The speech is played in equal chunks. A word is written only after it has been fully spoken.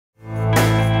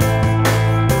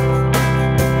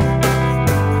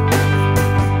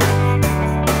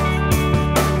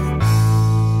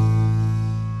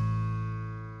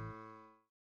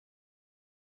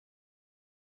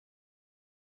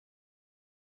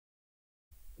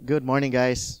Good morning,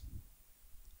 guys.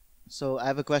 So, I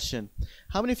have a question.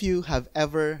 How many of you have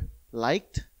ever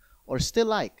liked or still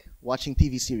like watching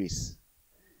TV series?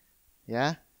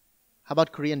 Yeah? How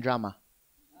about Korean drama?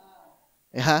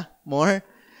 Yeah? More?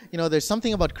 There's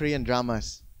something about Korean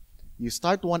dramas. You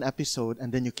start one episode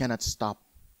and then you cannot stop.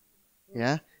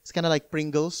 Yeah? It's kind of like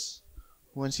Pringles.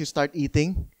 Once you start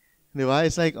eating, di ba?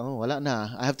 It's like, oh, wala na.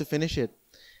 I have to finish it.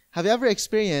 Have you ever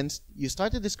experienced, you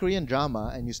started this Korean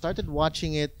drama and you started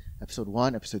watching it, episode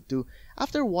 1, episode 2.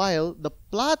 After a while, the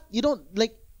plot, you don't,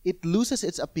 like, it loses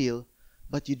its appeal,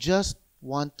 but you just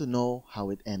want to know how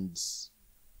it ends.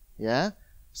 Yeah?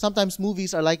 Sometimes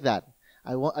movies are like that.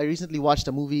 I recently watched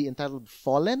a movie entitled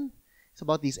Fallen. It's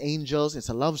about these angels. It's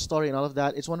a love story and all of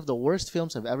that. It's one of the worst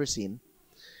films I've ever seen.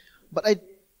 But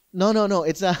no.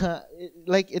 It's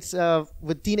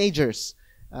with teenagers.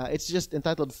 It's just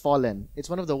entitled Fallen. It's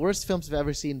one of the worst films I've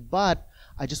ever seen, but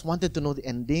I just wanted to know the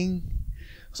ending.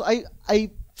 So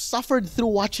I suffered through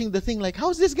watching the thing, like,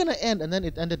 how's this gonna end? And then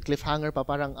it ended cliffhanger,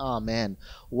 parang, oh man,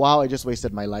 wow, I just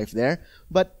wasted my life there.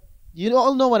 But you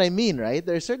all know what I mean, right?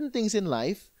 There are certain things in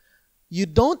life you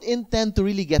don't intend to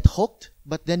really get hooked,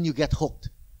 but then you get hooked.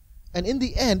 And in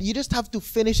the end, you just have to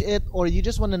finish it, or you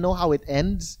just want to know how it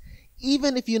ends.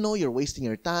 Even if you know you're wasting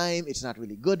your time, it's not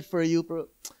really good for you. Pero,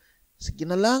 sige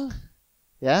na lang.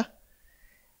 Yeah?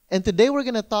 And today we're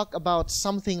going to talk about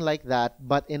something like that,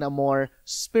 but in a more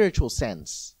spiritual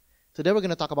sense. Today we're going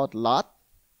to talk about Lot,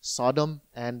 Sodom,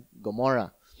 and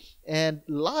Gomorrah. And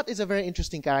Lot is a very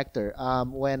interesting character.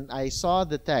 When I saw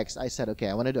the text, I said, okay,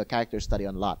 I want to do a character study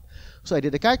on Lot. So I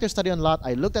did a character study on Lot.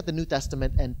 I looked at the New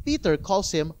Testament, and Peter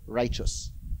calls him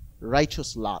righteous.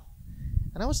 Righteous Lot.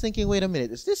 And I was thinking, wait a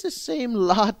minute, is this the same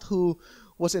Lot who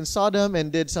was in Sodom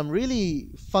and did some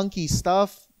really funky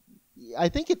stuff? I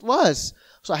think it was.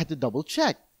 So I had to double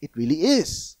check. It really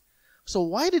is. So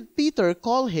why did Peter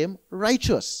call him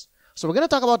righteous? So we're going to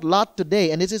talk about Lot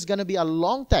today, and this is going to be a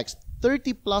long text,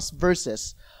 30 plus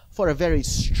verses, for a very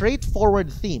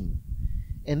straightforward theme.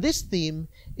 And this theme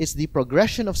is the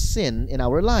progression of sin in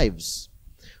our lives.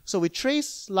 So we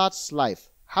trace Lot's life.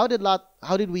 How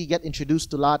did we get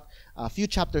introduced to Lot? A few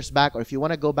chapters back, or if you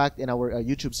want to go back in our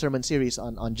YouTube sermon series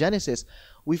on Genesis,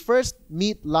 we first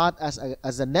meet Lot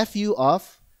as a nephew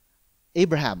of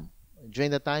Abraham.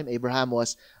 During the time, Abraham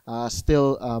was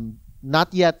still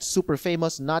not yet super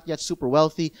famous, not yet super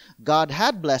wealthy. God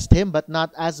had blessed him, but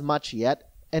not as much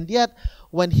yet. And yet,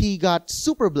 when he got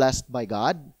super blessed by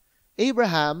God,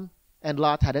 Abraham and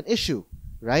Lot had an issue,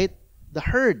 right? The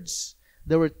herds.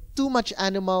 There were too much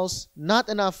animals, not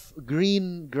enough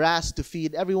green grass to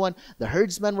feed everyone. The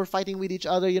herdsmen were fighting with each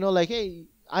other, like, hey,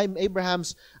 I'm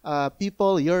Abraham's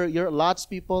people, you're Lot's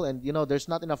people, and, there's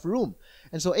not enough room.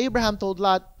 And so Abraham told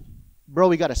Lot, bro,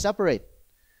 we got to separate.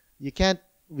 We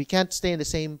can't stay in the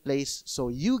same place, so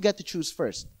you get to choose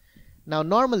first. Now,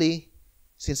 normally,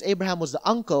 since Abraham was the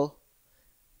uncle,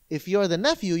 if you're the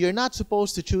nephew, you're not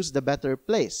supposed to choose the better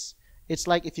place. It's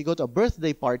like if you go to a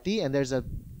birthday party and there's a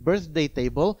birthday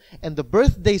table and the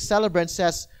birthday celebrant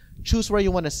says, choose where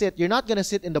you want to sit. You're not going to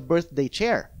sit in the birthday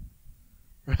chair,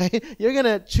 right? You're going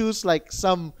to choose like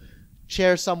some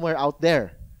chair somewhere out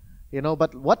there,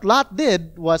 But what Lot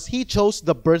did was he chose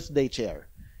the birthday chair.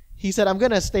 He said, I'm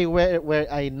going to stay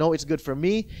where I know it's good for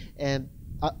me. And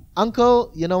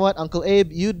Uncle, you know what? Uncle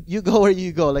Abe, you go where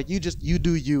you go. Like, you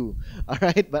do you. All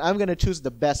right? But I'm going to choose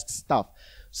the best stuff.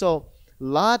 So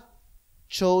Lot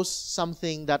chose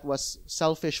something that was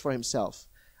selfish for himself.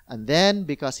 And then,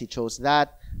 because he chose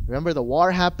that, remember the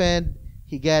war happened,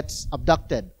 he gets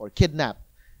abducted or kidnapped.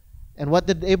 And what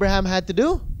did Abraham had to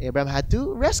do? Abraham had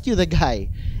to rescue the guy.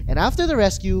 And after the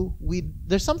rescue,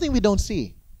 there's something we don't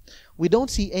see. We don't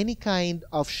see any kind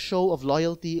of show of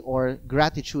loyalty or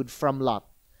gratitude from Lot.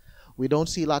 We don't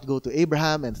see Lot go to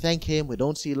Abraham and thank him. We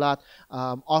don't see Lot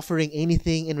offering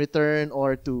anything in return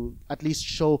or to at least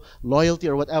show loyalty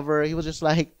or whatever. He was just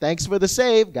like, thanks for the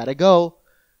save. Gotta go.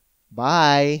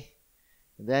 Bye.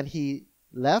 And then he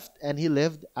left and he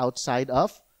lived outside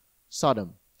of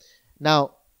Sodom.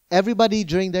 Now, everybody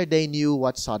during their day knew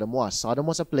what Sodom was. Sodom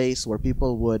was a place where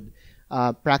people would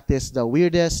practice the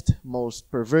weirdest,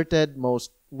 most perverted, most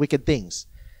wicked things.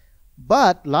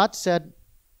 But Lot said,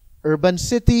 urban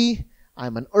city,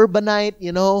 I'm an urbanite,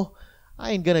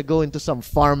 I ain't gonna go into some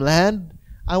farmland.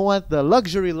 I want the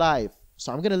luxury life.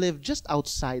 So I'm gonna live just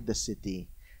outside the city,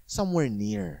 somewhere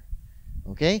near.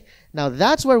 Okay? Now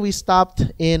that's where we stopped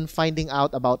in finding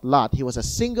out about Lot. He was a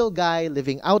single guy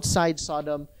living outside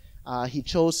Sodom. He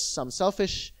chose some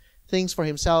selfish things for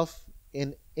himself,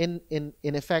 in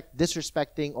effect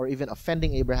disrespecting or even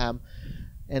offending Abraham.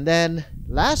 And then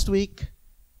last week,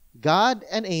 God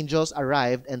and angels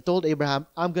arrived and told Abraham,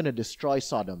 I'm going to destroy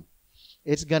Sodom.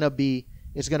 It's going to be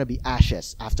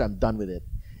ashes after I'm done with it.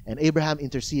 And Abraham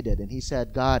interceded and he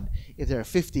said, God, if there are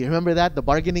 50, remember that, the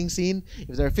bargaining scene?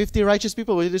 If there are 50 righteous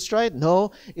people, will you destroy it?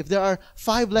 No. If there are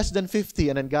 5 less than 50,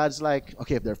 and then God's like,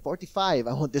 okay, if there are 45,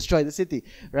 I won't destroy the city.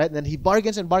 Right? And then he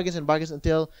bargains and bargains and bargains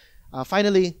until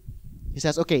finally he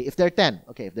says, okay, if there are 10,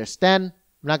 okay, if there's 10, I'm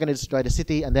not going to destroy the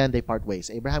city. And then they part ways.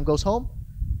 Abraham goes home.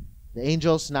 The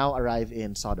angels now arrive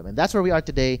in Sodom. And that's where we are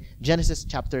today, Genesis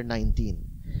chapter 19.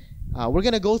 We're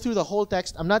going to go through the whole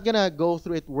text. I'm not going to go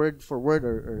through it word for word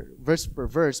or verse per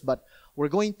verse, but we're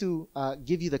going to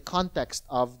give you the context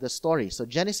of the story. So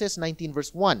Genesis 19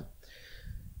 verse 1.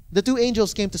 The 2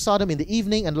 angels came to Sodom in the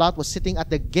evening, and Lot was sitting at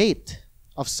the gate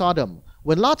of Sodom.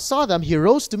 When Lot saw them, he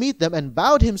rose to meet them and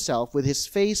bowed himself with his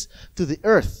face to the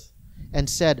earth and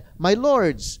said, My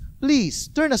lords, please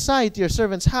turn aside to your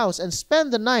servant's house and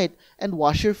spend the night and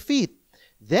wash your feet.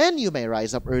 Then you may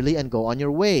rise up early and go on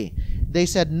your way. They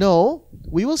said, No,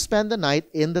 we will spend the night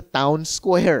in the town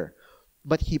square.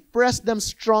 But he pressed them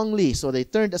strongly, so they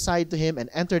turned aside to him and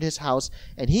entered his house,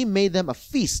 and he made them a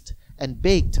feast and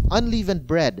baked unleavened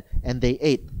bread, and they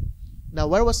ate. Now,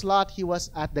 where was Lot? He was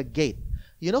at the gate.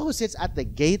 You know who sits at the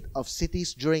gate of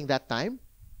cities during that time?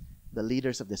 The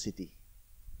leaders of the city.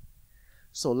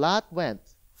 So Lot went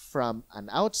from an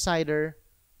outsider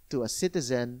to a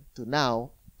citizen to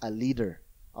now a leader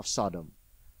of Sodom.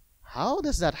 How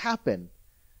does that happen?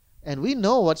 And we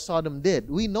know what Sodom did.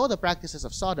 We know the practices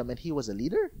of Sodom, and he was a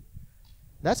leader?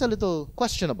 That's a little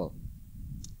questionable.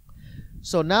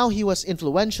 So now he was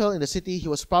influential in the city. He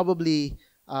was probably,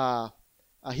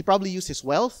 he probably used his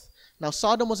wealth. Now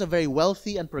Sodom was a very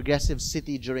wealthy and progressive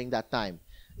city during that time.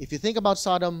 If you think about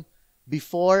Sodom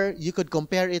before, you could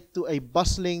compare it to a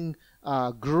bustling,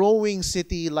 growing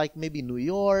city like maybe New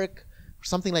York, or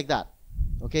something like that.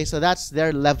 Okay, so that's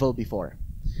their level before.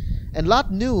 And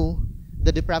Lot knew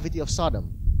the depravity of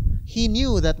Sodom. He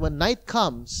knew that when night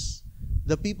comes,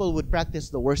 the people would practice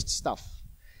the worst stuff.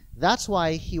 That's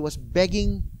why he was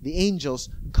begging the angels,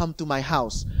 come to my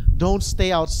house. Don't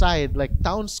stay outside. Like,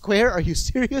 town square? Are you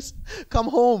serious? Come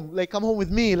home. Like, come home with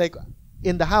me, like,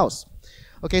 in the house.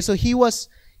 Okay, so he was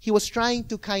trying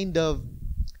to kind of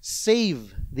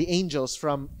save the angels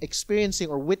from experiencing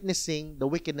or witnessing the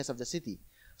wickedness of the city.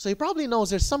 So he probably knows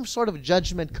there's some sort of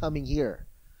judgment coming here.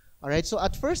 All right, so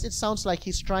at first it sounds like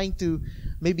he's trying to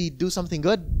maybe do something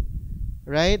good,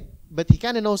 right? But he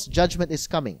kind of knows judgment is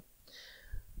coming.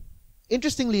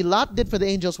 Interestingly, Lot did for the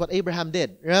angels what Abraham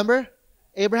did. Remember?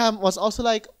 Abraham was also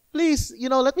like, please,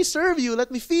 let me serve you, let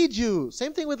me feed you.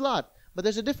 Same thing with Lot, but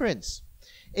there's a difference.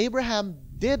 Abraham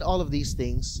did all of these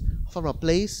things from a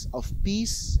place of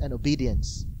peace and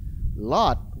obedience.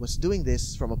 Lot was doing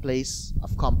this from a place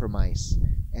of compromise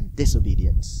and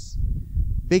disobedience.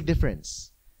 Big difference.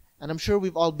 And I'm sure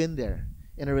we've all been there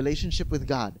in a relationship with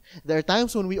God. There are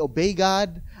times when we obey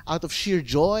God out of sheer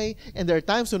joy, and there are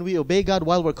times when we obey God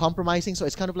while we're compromising. So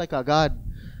it's kind of like, God,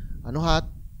 ano ha,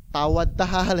 tawad ta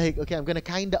ha? Like, okay, I'm gonna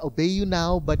kind of obey you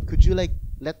now, but could you like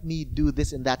let me do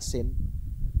this and that sin?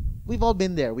 We've all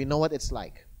been there. We know what it's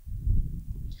like.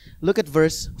 Look at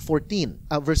verse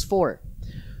 4.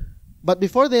 But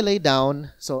before they lay down,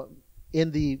 so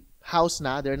in the house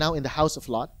they're now in the house of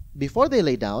Lot. Before they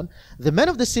lay down, the men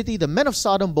of the city, the men of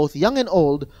Sodom, both young and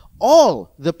old,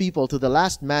 all the people to the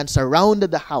last man surrounded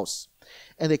the house.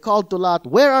 And they called to Lot,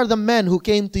 Where are the men who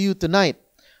came to you tonight?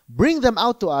 Bring them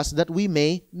out to us that we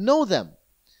may know them.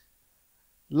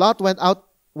 Lot went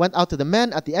out to the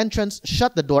men at the entrance,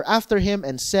 shut the door after him,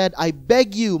 and said, I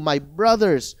beg you, my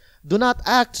brothers, do not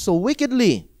act so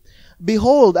wickedly.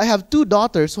 Behold, I have 2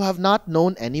 daughters who have not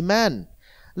known any man.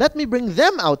 Let me bring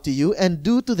them out to you and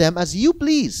do to them as you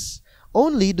please.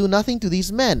 Only do nothing to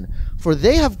these men, for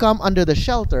they have come under the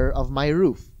shelter of my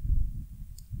roof.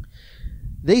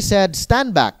 They said,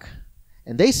 Stand back.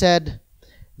 And they said,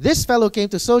 This fellow came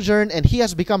to sojourn, and he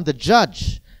has become the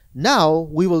judge. Now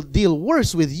we will deal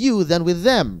worse with you than with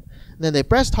them. Then they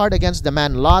pressed hard against the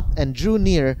man Lot and drew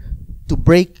near to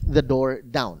break the door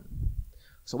down.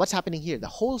 So what's happening here? The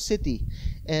whole city,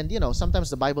 and sometimes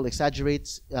the Bible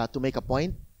exaggerates to make a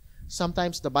point.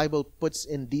 Sometimes the Bible puts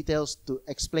in details to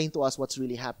explain to us what's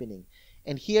really happening.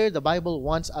 And here the Bible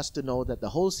wants us to know that the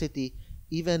whole city,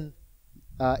 even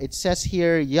it says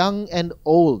here, young and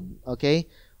old, okay?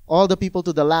 All the people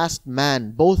to the last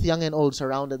man, both young and old,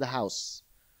 surrounded the house.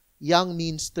 Young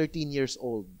means 13 years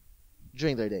old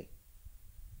during their day.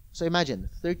 So imagine,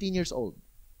 13 years old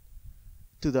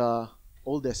to the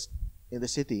oldest in the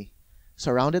city,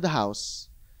 surrounded the house,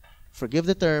 forgive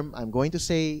the term, I'm going to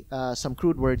say some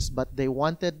crude words, but they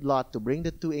wanted Lot to bring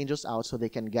the two angels out so they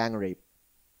can gang rape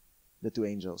the two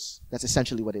angels. That's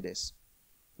essentially what it is.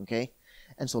 Okay?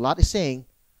 And so Lot is saying,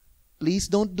 please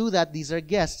don't do that. These are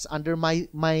guests under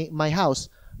my house.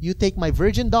 You take my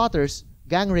virgin daughters,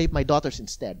 gang rape my daughters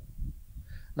instead.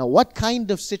 Now, what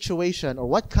kind of situation or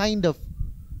what kind of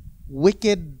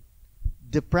wicked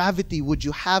depravity would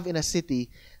you have in a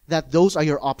city that those are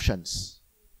your options?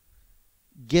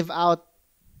 Give out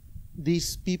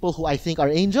these people who I think are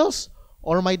angels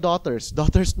or my daughters?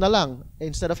 Daughters na lang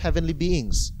instead of heavenly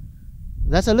beings.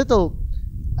 That's a little,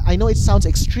 I know it sounds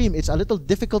extreme. It's a little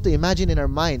difficult to imagine in our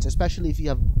minds, especially if you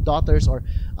have daughters or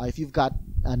if you've got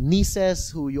nieces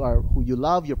who you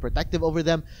love, you're protective over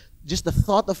them. Just the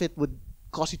thought of it would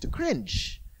cause you to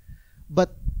cringe.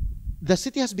 But the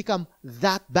city has become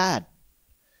that bad.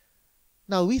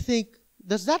 Now we think,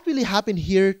 does that really happen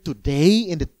here today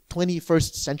in the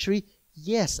 21st century?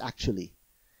 Yes, actually.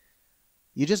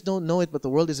 You just don't know it, but the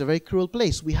world is a very cruel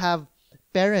place. We have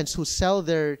parents who sell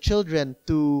their children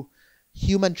to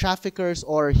human traffickers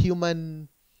or human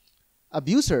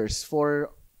abusers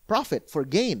for profit, for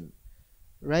gain.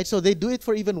 Right? So they do it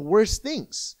for even worse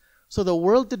things. So the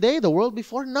world today, the world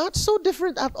before, not so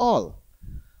different at all.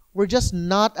 We're just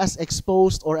not as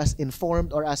exposed or as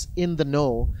informed or as in the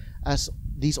know as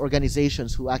these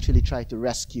organizations who actually try to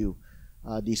rescue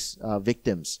these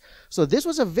victims. So this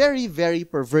was a very, very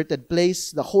perverted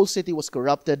place. The whole city was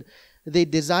corrupted. They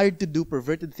desired to do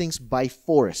perverted things by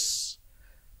force.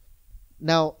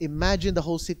 Now, imagine the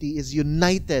whole city is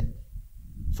united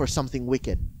for something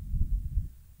wicked.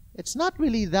 It's not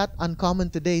really that uncommon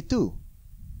today, too.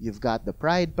 You've got the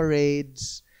pride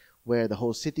parades where the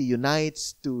whole city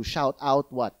unites to shout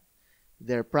out what?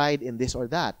 Their pride in this or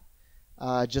that.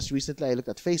 Just recently, I looked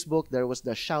at Facebook. There was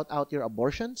the shout out your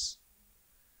abortions.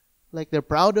 Like they're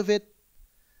proud of it.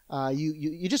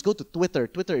 You just go to Twitter.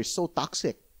 Twitter is so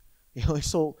toxic.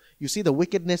 So you see the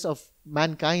wickedness of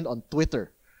mankind on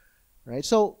Twitter, right?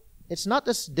 So it's not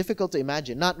as difficult to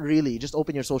imagine. Not really. Just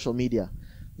open your social media,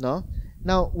 no.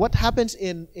 Now, what happens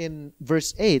in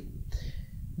verse 8?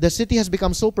 The city has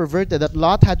become so perverted that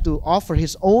Lot had to offer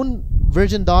his own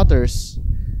virgin daughters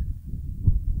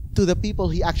to the people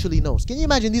he actually knows. Can you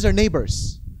imagine? These are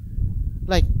neighbors.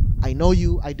 Like, I know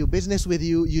you, I do business with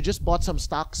you, you just bought some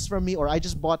stocks from me, or I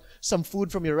just bought some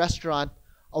food from your restaurant.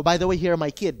 Oh, by the way, here are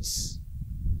my kids.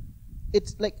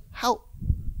 It's like, how?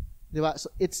 So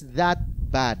it's that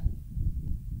bad.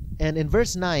 And in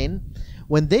verse 9,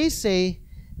 when they say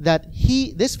that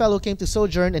this fellow came to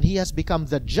sojourn and he has become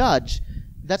the judge,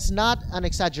 that's not an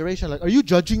exaggeration. Like, are you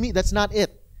judging me? That's not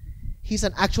it. He's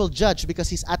an actual judge because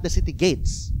he's at the city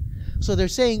gates. So they're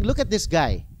saying, look at this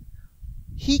guy.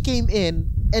 He came in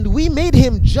and we made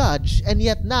him judge, and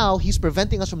yet now he's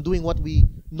preventing us from doing what we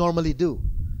normally do.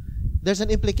 There's an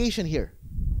implication here.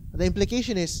 The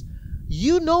implication is,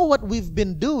 you know what we've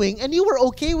been doing and you were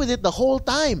okay with it the whole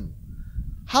time.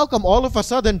 How come all of a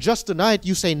sudden, just tonight,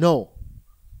 you say no?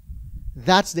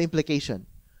 That's the implication.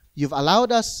 You've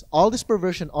allowed us all this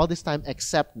perversion all this time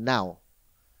except now.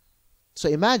 So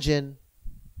imagine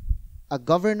a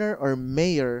governor or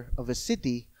mayor of a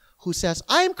city who says,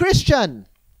 I'm Christian.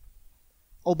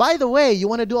 Oh, by the way, you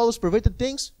want to do all those perverted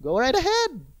things? Go right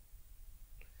ahead.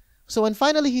 So when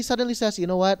finally he suddenly says, you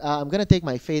know what, I'm going to take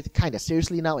my faith kind of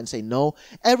seriously now and say no,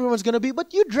 everyone's going to be,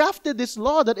 but you drafted this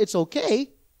law that it's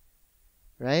okay.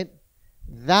 Right?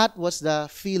 That was the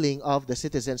feeling of the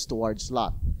citizens towards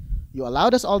Lot. You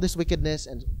allowed us all this wickedness,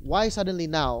 and why suddenly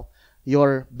now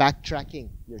you're backtracking?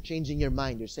 You're changing your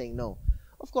mind. You're saying no.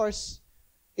 Of course,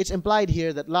 it's implied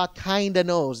here that Lot kind of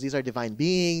knows these are divine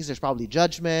beings. There's probably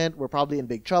judgment. We're probably in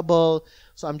big trouble.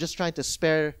 So I'm just trying to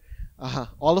spare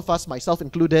all of us, myself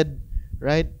included,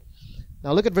 right?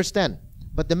 Now look at verse 10.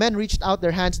 But the men reached out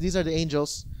their hands, these are the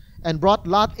angels, and brought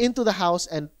Lot into the house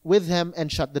and with him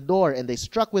and shut the door. And they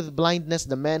struck with blindness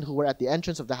the men who were at the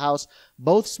entrance of the house,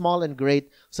 both small and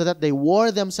great, so that they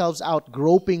wore themselves out,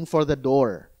 groping for the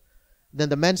door. Then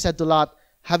the men said to Lot,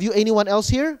 have you anyone else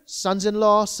here?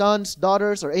 Sons-in-law, sons,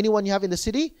 daughters, or anyone you have in the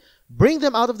city? Bring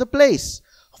them out of the place,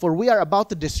 for we are about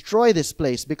to destroy this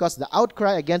place, because the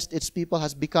outcry against its people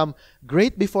has become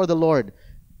great before the Lord,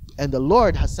 and the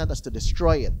Lord has sent us to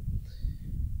destroy it.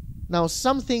 Now,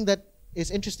 something that is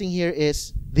interesting here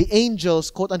is the angels,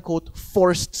 quote-unquote,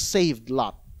 forced saved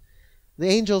Lot. The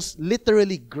angels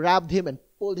literally grabbed him and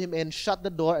pulled him in, shut the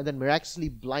door, and then miraculously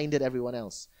blinded everyone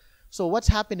else. So what's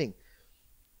happening?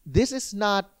 This is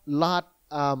not Lot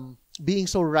being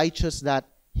so righteous that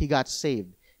he got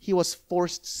saved. He was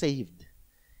forced saved.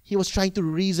 He was trying to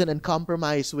reason and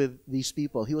compromise with these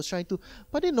people. He was trying to,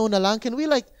 but no na lang, can we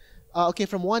okay,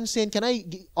 from one sin, can I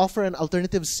offer an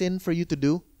alternative sin for you to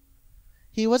do?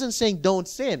 He wasn't saying don't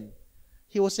sin.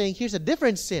 He was saying here's a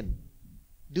different sin.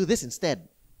 Do this instead.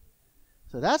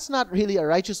 So that's not really a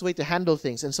righteous way to handle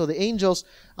things. And so the angels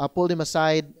pulled him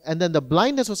aside. And then the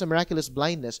blindness was a miraculous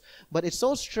blindness. But it's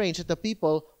so strange that the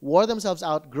people wore themselves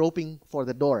out groping for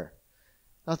the door.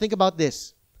 Now think about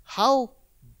this. How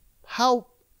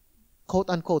quote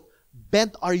unquote,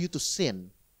 bent are you to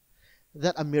sin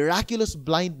that a miraculous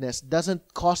blindness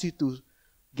doesn't cause you to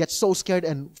get so scared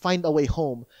and find a way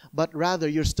home, but rather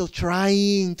you're still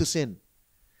trying to sin.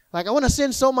 Like, I want to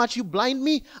sin so much, you blind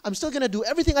me, I'm still going to do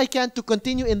everything I can to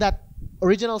continue in that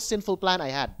original sinful plan I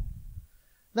had.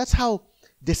 That's how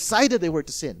decided they were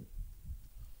to sin.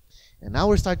 And now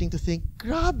we're starting to think,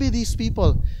 grabe these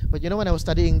people. But you know, when I was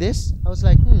studying this, I was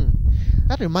like,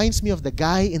 that reminds me of the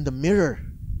guy in the mirror.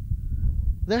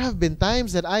 There have been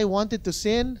times that I wanted to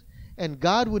sin, and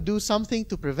God would do something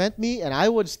to prevent me, and I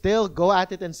would still go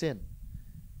at it and sin.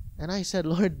 And I said,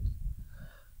 Lord,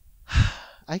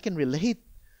 I can relate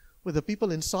with the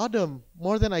people in Sodom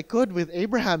more than I could with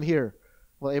Abraham here.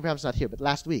 Well, Abraham's not here, but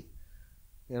last week.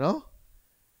 You know?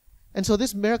 And so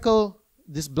this miracle,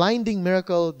 this blinding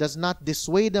miracle, does not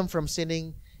dissuade them from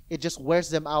sinning. It just wears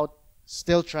them out,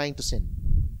 still trying to sin.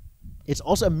 It's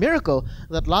also a miracle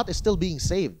that Lot is still being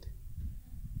saved.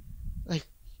 Like,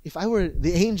 if I were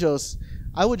the angels,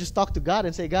 I would just talk to God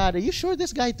and say, God, are you sure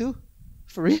this guy too?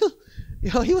 For real?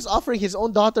 You know, he was offering his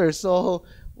own daughter, so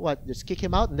what, just kick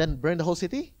him out and then burn the whole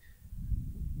city?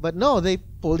 But no, they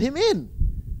pulled him in.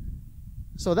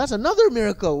 So that's another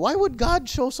miracle. Why would God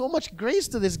show so much grace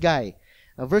to this guy?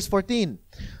 Verse 14.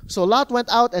 So Lot went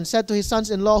out and said to his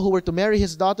sons-in-law who were to marry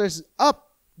his daughters,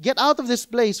 Up, get out of this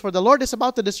place, for the Lord is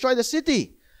about to destroy the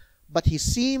city. But he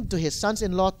seemed to his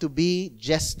sons-in-law to be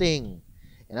jesting.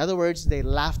 In other words, they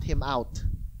laughed him out.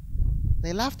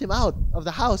 They laughed him out of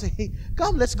the house. Hey,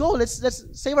 come, let's go. Let's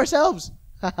save ourselves.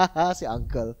 Si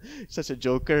uncle, such a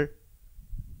joker.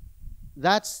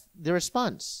 That's the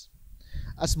response.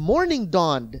 As morning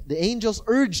dawned, the angels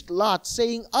urged Lot,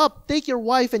 saying, Up, take your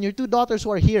wife and your 2 daughters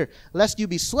who are here, lest you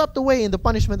be swept away in the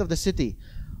punishment of the city.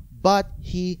 But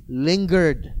he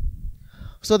lingered.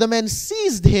 So the men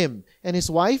seized him and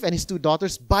his wife and his 2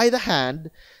 daughters by the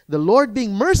hand, the Lord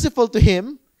being merciful to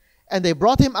him, and they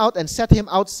brought him out and set him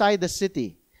outside the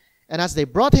city. And as they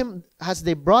brought them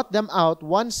out,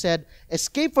 one said,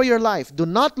 Escape for your life. Do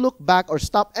not look back or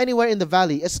stop anywhere in the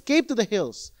valley. Escape to the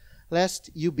hills, lest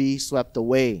you be swept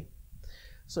away.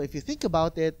 So if you think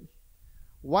about it,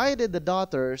 why did the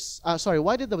daughter's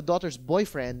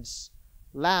boyfriends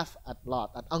laugh at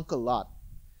Lot, at Uncle Lot?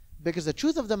 Because the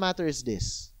truth of the matter is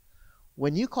this.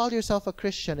 When you call yourself a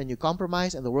Christian and you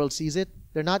compromise and the world sees it,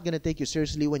 they're not going to take you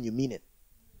seriously when you mean it.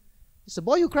 It's the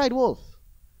boy who cried wolf.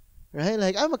 Right?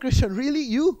 Like, I'm a Christian. Really?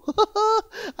 You?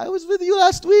 I was with you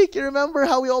last week. You remember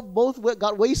how we all both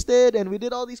got wasted and we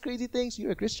did all these crazy things?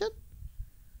 You're a Christian?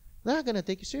 They're not going to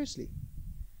take you seriously.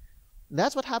 And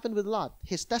that's what happened with Lot.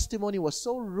 His testimony was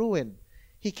so ruined.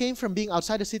 He came from being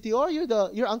outside the city. Oh,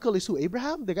 your uncle is who?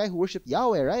 Abraham? The guy who worshipped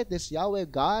Yahweh, right? This Yahweh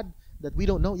God that we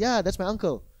don't know. Yeah, that's my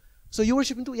uncle. So you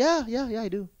worship him too? Yeah, I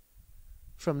do.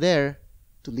 From there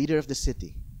to leader of the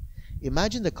city.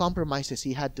 Imagine the compromises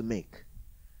he had to make.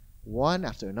 One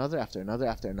after another, after another,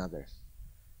 after another.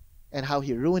 And how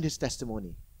he ruined his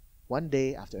testimony. One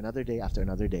day after another day after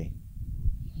another day.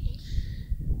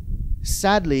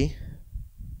 Sadly,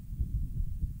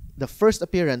 the first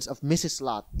appearance of Mrs.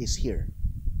 Lot is here.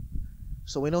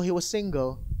 So we know he was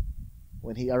single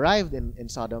when he arrived in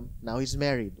Sodom. Now he's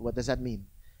married. What does that mean?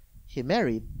 He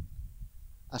married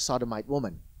a Sodomite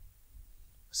woman.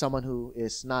 Someone who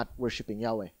is not worshiping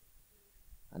Yahweh.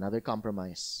 Another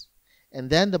compromise. And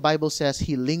then the Bible says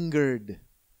he lingered.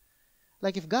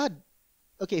 Like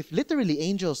if literally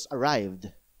angels arrived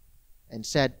and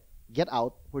said, Get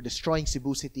out, we're destroying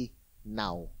Cebu City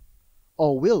now.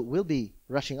 Oh, we'll be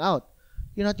rushing out.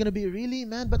 You're not going to be, really,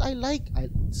 man? But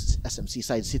SMC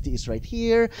Side City is right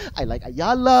here. I like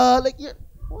Ayala.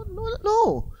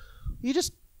 No.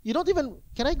 You don't even,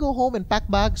 can I go home and pack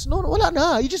bags? No, wala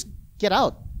na. You just get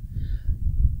out.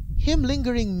 Him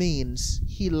lingering means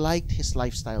he liked his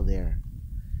lifestyle there.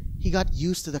 He got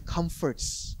used to the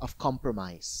comforts of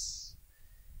compromise.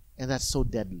 And that's so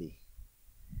deadly.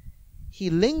 He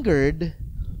lingered,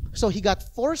 so he got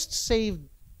forced saved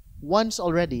once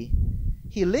already.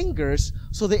 He lingers,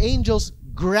 so the angels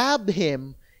grab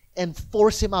him and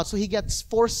force him out. So he gets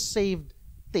forced saved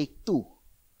take 2.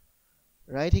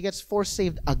 Right? He gets forced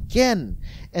saved again.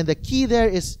 And the key there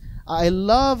is, I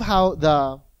love how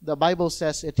the Bible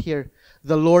says it here,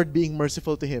 the Lord being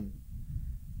merciful to him.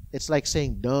 It's like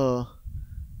saying, duh.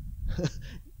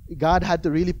 God had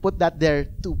to really put that there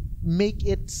to make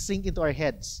it sink into our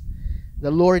heads.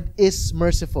 The Lord is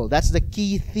merciful. That's the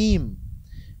key theme.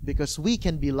 Because we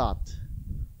can be Lot.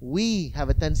 We have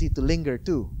a tendency to linger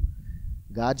too.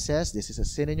 God says, this is a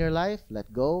sin in your life.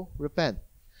 Let go. Repent.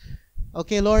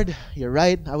 Okay, Lord, you're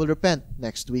right. I will repent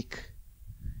next week.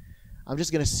 I'm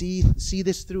just going to see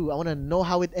this through. I want to know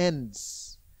how it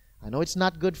ends. I know it's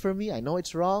not good for me. I know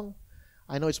it's wrong.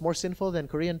 I know it's more sinful than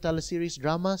Korean teleseries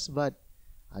dramas, but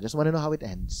I just want to know how it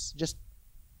ends. Just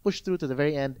push through to the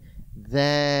very end.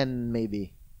 Then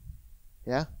maybe.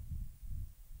 Yeah?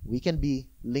 We can be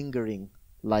lingering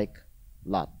like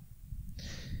Lot.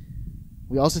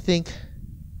 We also think,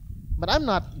 but I'm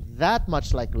not that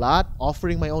much like Lot,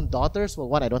 offering my own daughters. Well,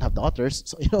 one, I don't have daughters.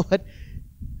 So you know what?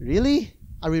 Really?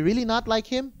 Are we really not like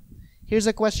him? Here's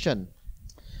a question.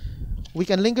 We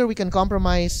can linger, we can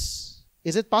compromise.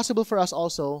 Is it possible for us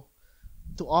also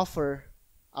to offer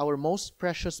our most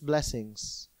precious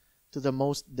blessings to the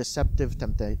most deceptive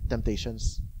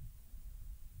temptations?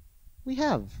 We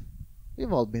have.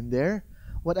 We've all been there.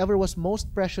 Whatever was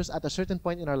most precious at a certain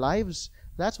point in our lives,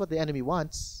 that's what the enemy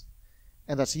wants.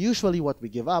 And that's usually what we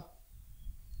give up.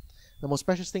 The most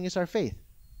precious thing is our faith.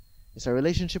 It's our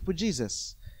relationship with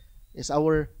Jesus. It's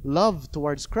our love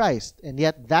towards Christ. And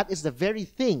yet that is the very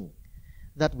thing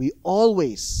that we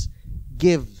always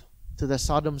give to the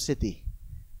Sodom city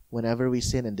whenever we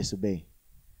sin and disobey.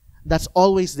 That's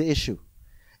always the issue.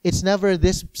 It's never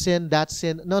this sin, that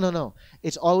sin. No.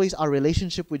 It's always our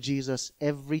relationship with Jesus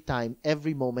every time,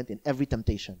 every moment, in every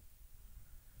temptation.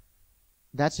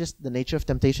 That's just the nature of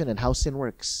temptation and how sin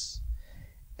works.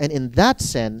 And in that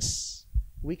sense,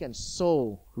 we can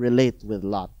so relate with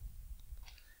Lot.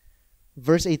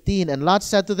 Verse 18, and Lot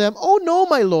said to them, "Oh no,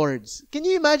 my lords." Can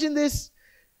you imagine this?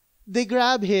 They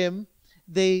grab him,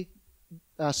 they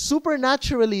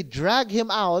supernaturally drag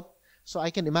him out. So I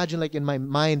can imagine, like in my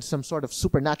mind, some sort of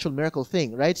supernatural miracle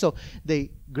thing, right? So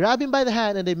they grab him by the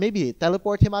hand and they maybe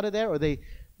teleport him out of there, or they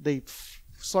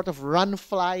sort of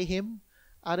fly him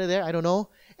out of there. I don't know.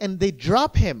 And they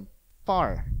drop him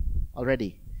far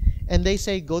already. And they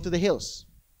say, "Go to the hills."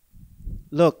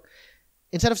 Look,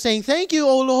 instead of saying, "Thank you,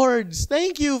 O lords,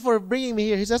 thank you for bringing me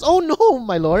here," he says, "Oh no,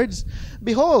 my lords,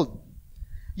 behold,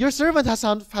 your servant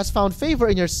has found favor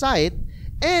in your sight,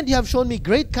 and you have shown me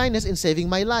great kindness in saving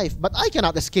my life. But I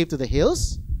cannot escape to the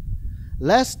hills,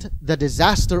 lest the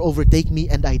disaster overtake me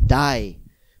and I die.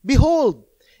 Behold,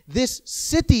 this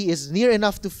city is near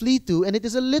enough to flee to, and it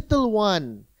is a little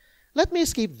one. Let me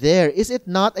escape there. Is it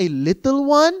not a little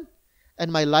one?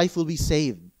 And my life will be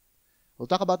saved." We'll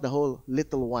talk about the whole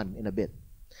little one in a bit.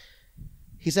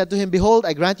 He said to him, "Behold,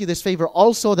 I grant you this favor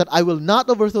also, that I will not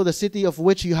overthrow the city of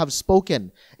which you have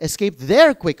spoken. Escape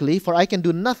there quickly, for I can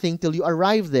do nothing till you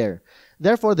arrive there."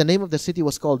 Therefore, the name of the city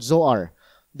was called Zoar.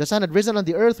 The sun had risen on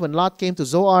the earth when Lot came to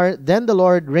Zoar. Then the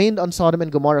Lord rained on Sodom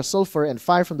and Gomorrah sulfur and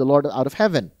fire from the Lord out of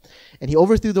heaven. And he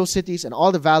overthrew those cities and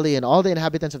all the valley and all the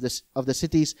inhabitants of the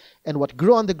cities and what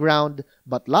grew on the ground.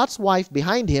 But Lot's wife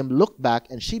behind him looked back,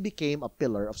 and she became a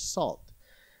pillar of salt.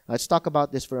 Let's talk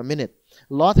about this for a minute.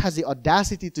 Lot has the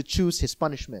audacity to choose his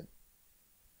punishment.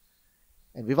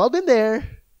 And we've all been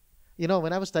there. You know,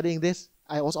 when I was studying this,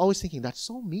 I was always thinking, that's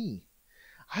so me.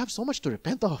 I have so much to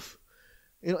repent of.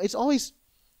 You know, it's always,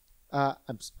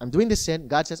 I'm doing this sin.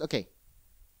 God says, "Okay,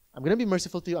 I'm going to be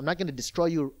merciful to you. I'm not going to destroy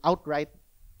you outright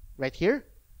right here.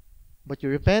 But you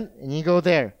repent and you go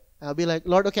there." I'll be like,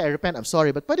 "Lord, okay, I repent. I'm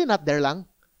sorry. But pwede not there lang.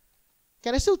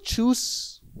 Can I still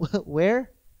choose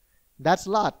where?" That's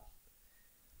Lot.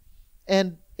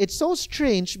 And it's so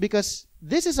strange because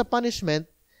this is a punishment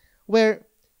where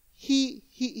he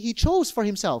chose for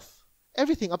himself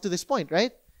everything up to this point,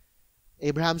 right?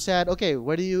 Abraham said, "Okay,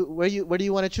 where do you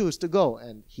want to choose to go?"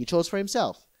 And he chose for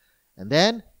himself. And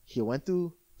then he went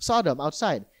to Sodom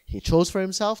outside. He chose for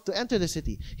himself to enter the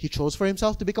city. He chose for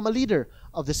himself to become a leader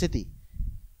of the city.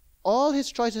 All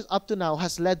his choices up to now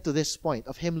has led to this point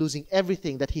of him losing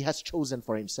everything that he has chosen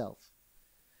for himself.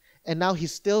 And now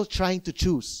he's still trying to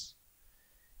choose.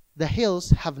 The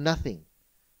hills have nothing,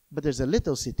 but there's a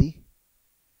little city.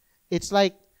 It's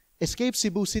like escape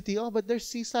Cebu City. Oh, but there's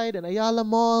seaside and Ayala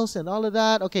malls and all of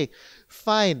that. Okay,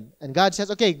 fine. And God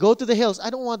says, "Okay, go to the hills." I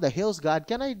don't want the hills, God.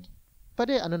 Can I,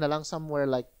 ano na lang, somewhere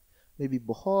like maybe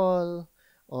Bohol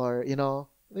or,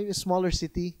 maybe a smaller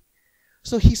city.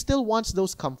 So he still wants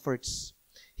those comforts.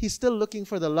 He's still looking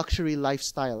for the luxury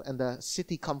lifestyle and the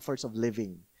city comforts of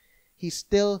living. He's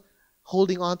still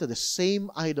holding on to the same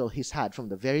idol he's had from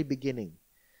the very beginning.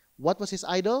 What was his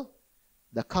idol?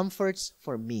 The comforts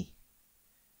for me.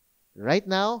 Right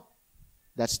now,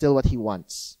 that's still what he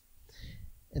wants.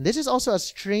 And this is also a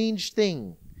strange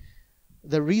thing.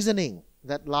 the reasoning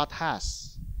that Lot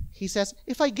has. He says,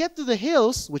 if I get to the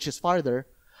hills, which is farther,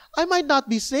 I might not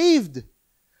be saved.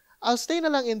 I'll stay na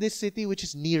lang in this city which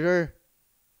is nearer.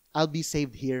 I'll be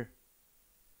saved here.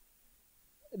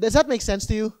 Does that make sense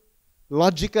to you?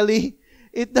 Logically,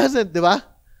 it doesn't, diba?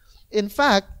 In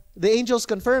fact, the angels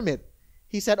confirm it.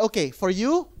 He said, okay, for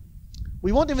you,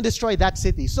 we won't even destroy that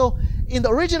city. So, in the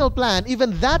original plan,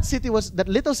 even that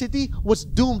little city was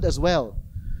doomed as well.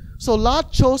 So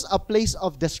Lot chose a place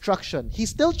of destruction. He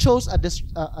still chose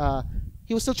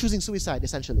he was still choosing suicide,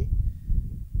 essentially.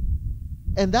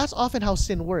 And that's often how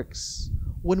sin works.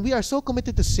 When we are so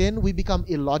committed to sin, we become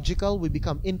illogical, we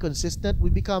become inconsistent, we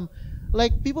become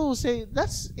like people will say,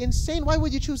 that's insane. Why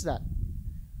would you choose that?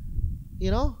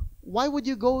 You know? Why would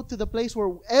you go to the place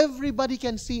where everybody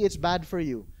can see it's bad for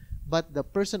you? But the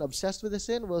person obsessed with the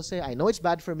sin will say, I know it's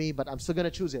bad for me, but I'm still going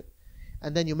to choose it.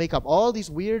 And then you make up all these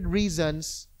weird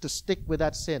reasons to stick with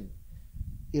that sin.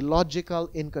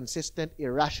 Illogical, inconsistent,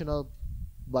 irrational,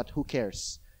 but who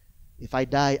cares? If I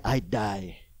die, I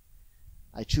die.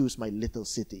 I choose my little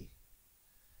city.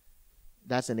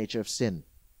 That's the nature of sin.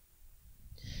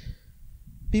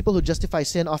 People who justify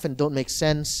sin often don't make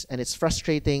sense, and it's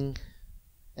frustrating.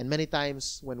 And many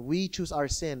times when we choose our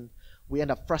sin, we end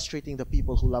up frustrating the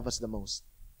people who love us the most.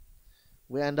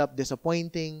 We end up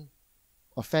disappointing,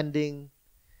 offending,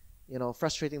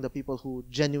 frustrating the people who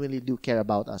genuinely do care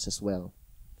about us as well.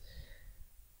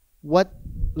 What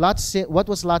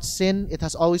was Lot's sin? It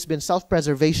has always been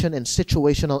self-preservation and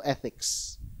situational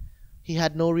ethics. He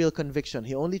had no real conviction.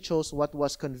 He only chose what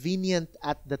was convenient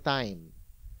at the time.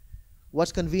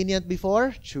 What's convenient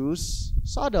before? Choose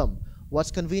Sodom.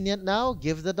 What's convenient now?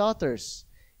 Give the daughters.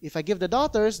 If I give the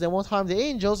daughters, they won't harm the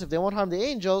angels. If they won't harm the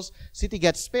angels, city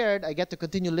gets spared. I get to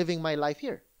continue living my life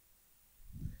here.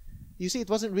 You see, it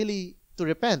wasn't really to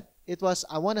repent. It was,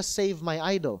 I want to save my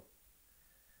idol.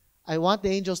 I want the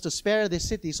angels to spare this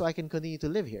city so I can continue to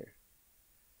live here.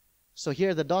 So here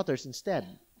are the daughters instead.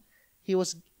 He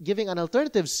was giving an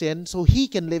alternative sin so he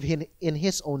can live in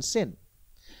his own sin.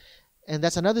 And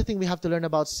that's another thing we have to learn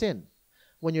about sin.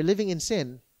 When you're living in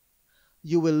sin,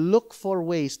 you will look for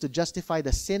ways to justify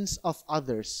the sins of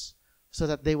others so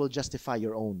that they will justify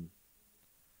your own.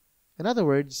 In other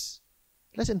words,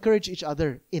 let's encourage each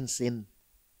other in sin.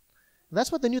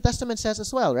 That's what the New Testament says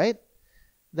as well, right?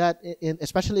 That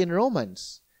especially in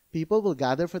Romans, people will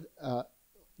gather for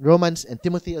Romans and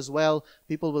Timothy as well.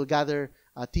 People will gather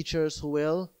teachers who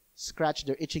will scratch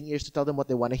their itching ears to tell them what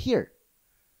they want to hear.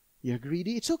 You're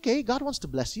greedy? It's okay. God wants to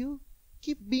bless you.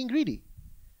 Keep being greedy.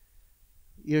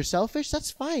 You're selfish?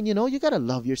 That's fine. You got to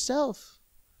love yourself.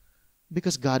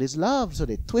 Because God is love. So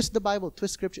they twist the Bible,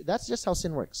 twist Scripture. That's just how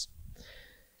sin works.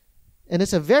 And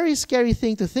it's a very scary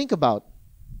thing to think about.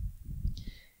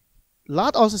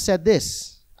 Lot also said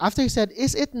this. After he said,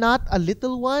 is it not a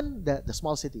little one? The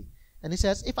small city. And he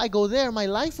says, if I go there, my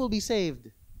life will be saved.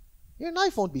 Your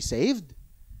life won't be saved.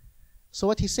 So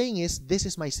what he's saying is, this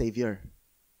is my Savior.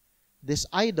 This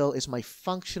idol is my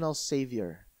functional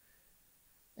Savior.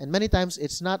 And many times,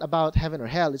 it's not about heaven or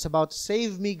hell. It's about,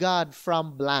 save me, God,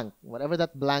 from blank. Whatever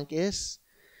that blank is.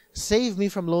 Save me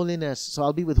from loneliness, so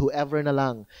I'll be with whoever na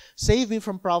lang. Save me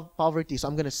from poverty, so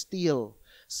I'm going to steal.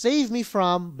 Save me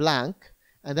from blank,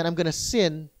 and then I'm going to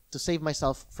sin to save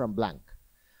myself from blank.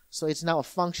 So it's now a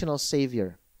functional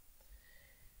Savior.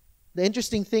 The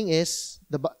interesting thing is,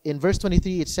 in verse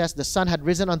 23, it says, the sun had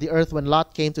risen on the earth when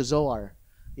Lot came to Zoar.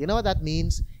 You know what that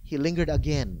means? He lingered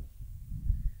again.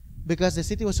 Because the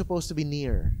city was supposed to be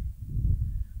near.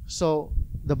 So,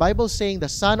 the Bible's saying the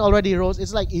sun already rose.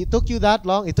 It's like, it took you that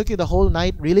long? It took you the whole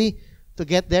night, really, to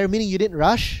get there? Meaning you didn't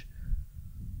rush?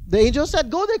 The angel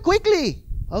said, go there quickly.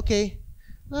 Okay.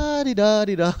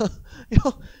 Da-di-da-di-da.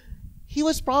 He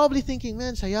was probably thinking,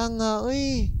 man, sayang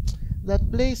nga,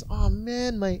 that place, oh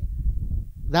man,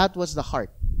 that was the heart.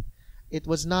 It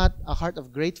was not a heart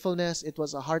of gratefulness. It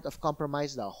was a heart of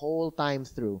compromise the whole time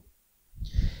through.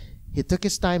 He took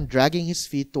his time dragging his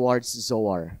feet towards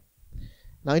Zoar.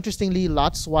 Now, interestingly,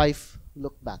 Lot's wife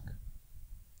looked back.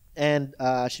 And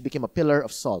she became a pillar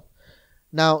of salt.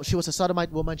 Now, she was a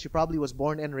Sodomite woman. She probably was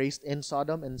born and raised in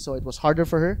Sodom. And so it was harder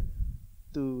for her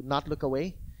to not look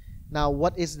away. Now,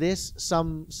 what is this?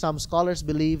 Some scholars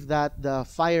believe that the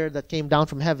fire that came down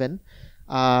from heaven,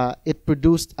 it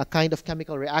produced a kind of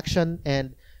chemical reaction.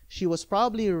 And she was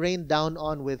probably rained down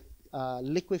on with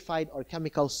liquefied or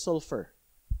chemical sulfur.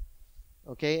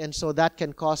 Okay, and so that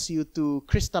can cause you to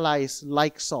crystallize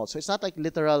like salt. So it's not like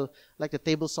literal, like the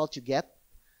table salt you get.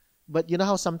 But you know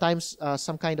how sometimes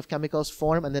some kind of chemicals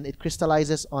form and then it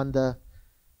crystallizes on the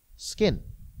skin.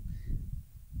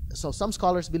 So some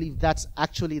scholars believe that's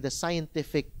actually the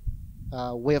scientific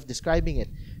way of describing it.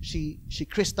 She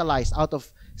crystallized out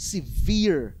of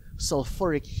severe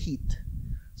sulfuric heat.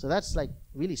 So that's like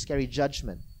really scary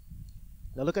judgment.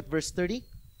 Now look at verse 30.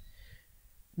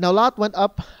 Now Lot went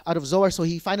up out of Zoar, so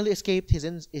he finally escaped.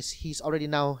 He's already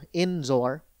now in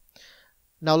Zoar.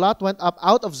 Now Lot went up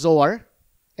out of Zoar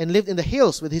and lived in the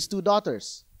hills with his 2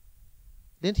 daughters.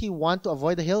 Didn't he want to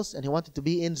avoid the hills and he wanted to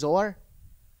be in Zoar?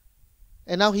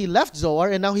 And now he left Zoar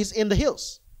and now he's in the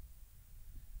hills.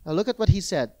 Now look at what he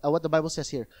said, what the Bible says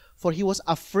here. For he was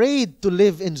afraid to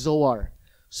live in Zoar.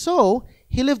 So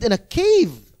he lived in a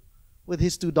cave with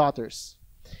his 2 daughters.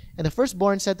 And the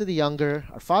firstborn said to the younger,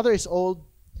 Our father is old,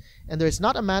 and there is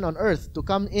not a man on earth to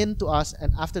come in to us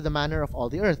and after the manner of all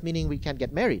the earth, meaning we can't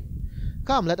get married.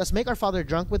 Come, let us make our father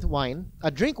drink wine,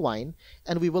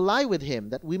 and we will lie with him,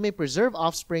 that we may preserve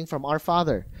offspring from our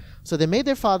father. So they made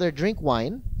their father drink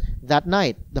wine. That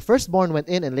night, the firstborn went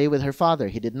in and lay with her father.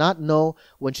 He did not know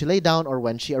when she lay down or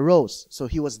when she arose. So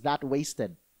he was that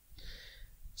wasted.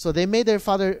 So they made their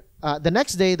father... the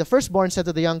next day, the firstborn said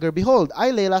to the younger, Behold, I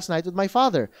lay last night with my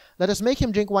father. Let us make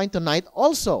him drink wine tonight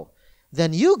also.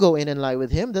 Then you go in and lie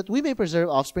with him, that we may preserve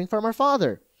offspring from our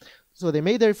father. So they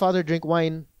made their father drink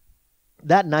wine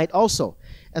that night also.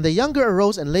 And the younger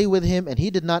arose and lay with him, and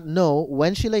he did not know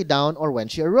when she lay down or when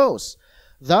she arose.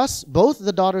 Thus both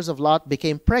the daughters of Lot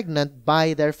became pregnant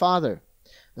by their father.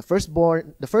 The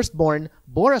firstborn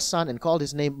bore a son and called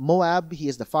his name Moab. He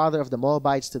is the father of the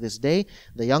Moabites to this day.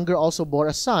 The younger also bore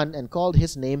a son and called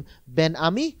his name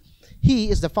Ben-Ami. He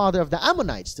is the father of the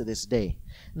Ammonites to this day.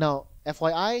 Now,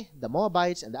 FYI, the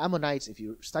Moabites and the Ammonites, if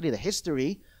you study the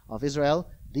history of Israel,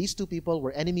 these 2 people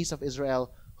were enemies of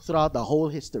Israel throughout the whole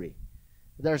history.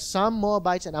 There are some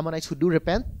Moabites and Ammonites who do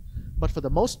repent, but for the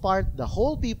most part, the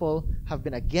whole people have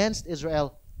been against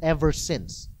Israel ever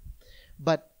since.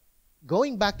 But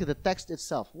going back to the text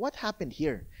itself, what happened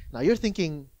here? Now you're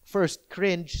thinking, first,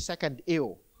 cringe, second,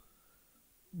 ew.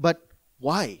 But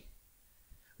why?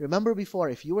 Remember before,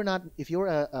 if you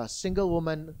were a single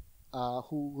woman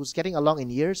who's getting along in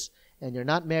years, and you're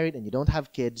not married and you don't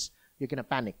have kids, you're going to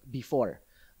panic before.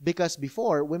 Because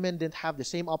before, women didn't have the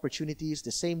same opportunities,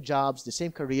 the same jobs, the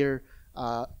same career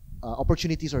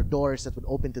opportunities or doors that would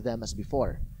open to them as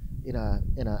before in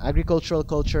a agricultural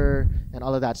culture and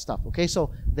all of that stuff. Okay,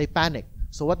 so they panicked.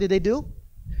 So what did they do?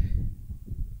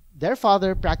 Their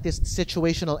father practiced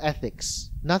situational ethics.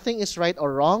 Nothing is right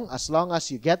or wrong as long as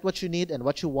you get what you need and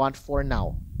what you want for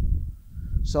now.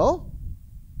 So,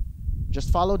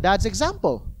 just follow Dad's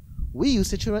example. We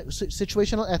use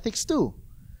situational ethics too.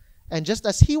 And just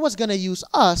as he was going to use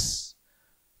us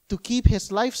to keep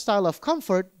his lifestyle of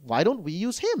comfort, why don't we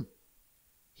use him?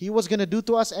 He was going to do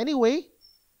to us anyway.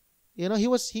 You know,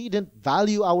 he didn't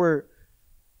value our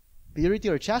purity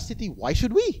or chastity. Why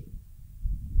should we?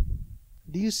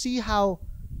 Do you see how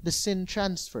the sin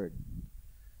transferred?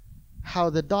 How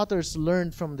the daughters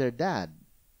learned from their dad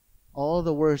all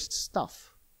the worst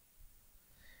stuff.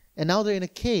 And now they're in a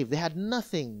cave. They had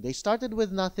nothing. They started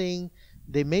with nothing.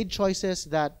 They made choices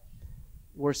that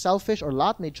were selfish, or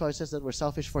Lot made choices that were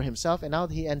selfish for himself, and now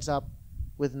he ends up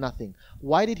with nothing.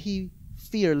 Why did he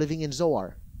fear living in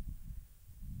Zoar?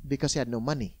 Because he had no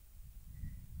money.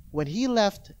 When he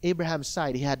left Abraham's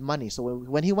side, he had money. So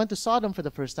when he went to Sodom for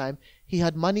the first time, he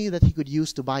had money that he could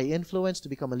use to buy influence, to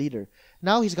become a leader.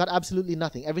 Now he's got absolutely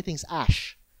nothing. Everything's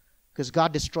ash because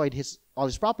God destroyed all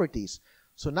his properties.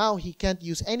 So now he can't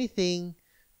use anything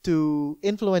to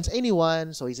influence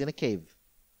anyone, so he's in a cave.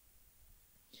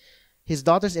 His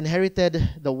daughters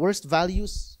inherited the worst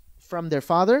values from their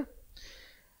father.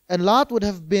 And Lot would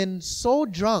have been so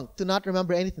drunk to not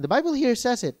remember anything. The Bible here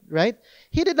says it, right?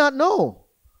 He did not know.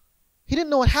 He didn't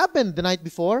know what happened the night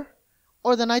before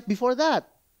or the night before that.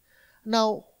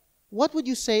 Now, what would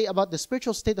you say about the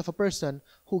spiritual state of a person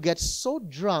who gets so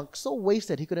drunk, so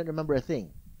wasted, he couldn't remember a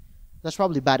thing? That's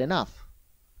probably bad enough.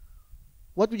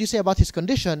 What would you say about his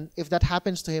condition if that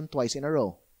happens to him twice in a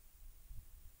row?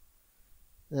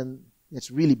 Then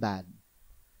it's really bad.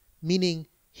 Meaning,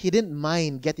 he didn't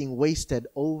mind getting wasted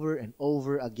over and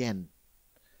over again.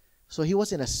 So he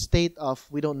was in a state of,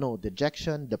 we don't know,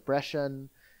 dejection, depression,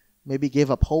 maybe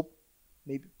gave up hope.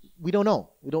 Maybe we don't know.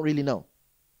 We don't really know.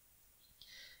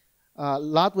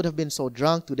 Lot would have been so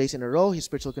drunk 2 days in a row. His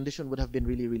spiritual condition would have been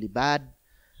really, really bad.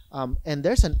 And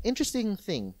there's an interesting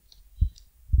thing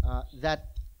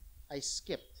that I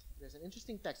skipped. There's an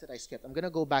interesting text that I skipped. I'm going to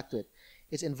go back to it.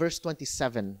 It's in verse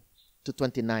 27 to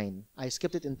 29. I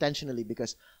skipped it intentionally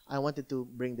because I wanted to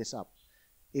bring this up.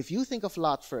 If you think of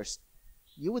Lot first,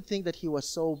 you would think that he was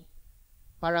so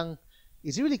parang,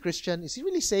 is he really Christian? Is he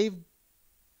really saved?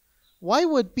 Why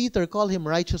would Peter call him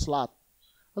righteous Lot?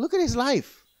 Well, look at his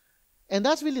life. And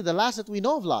that's really the last that we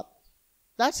know of Lot.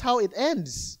 That's how it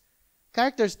ends.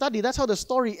 Character study, that's how the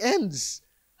story ends.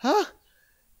 Huh?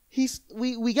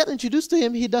 We get introduced to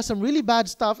him, he does some really bad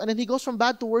stuff, and then he goes from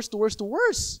bad to worse to worse to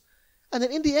worse. And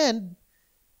then in the end,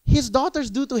 his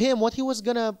daughters do to him what he was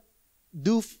going to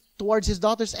do towards his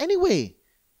daughters anyway.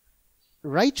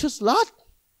 Righteous Lot.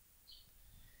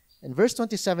 And verse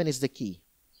 27 is the key.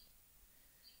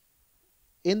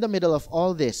 In the middle of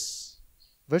all this,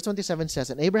 verse 27 says,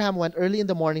 and Abraham went early in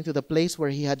the morning to the place where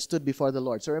he had stood before the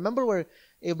Lord. So remember where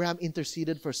Abraham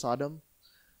interceded for Sodom?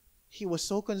 He was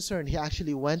so concerned, he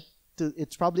actually went to,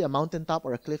 it's probably a mountaintop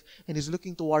or a cliff, and he's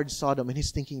looking towards Sodom, and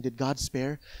he's thinking, did God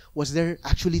spare? Was there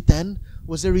actually 10?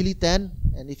 Was there really 10?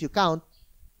 And if you count,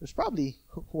 there's probably,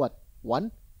 what,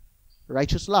 1?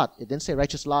 Righteous Lot. It didn't say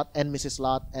righteous Lot and Mrs.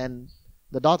 Lot and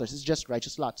the daughters. It's just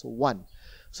righteous Lot. So 1.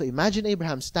 So imagine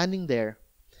Abraham standing there,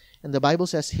 and the Bible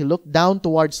says he looked down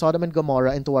toward Sodom and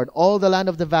Gomorrah and toward all the land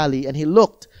of the valley, and he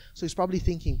looked. So he's probably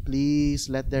thinking, please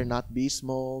let there not be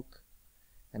smoke.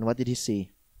 And what did he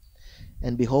see?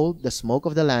 And behold, the smoke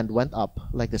of the land went up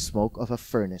like the smoke of a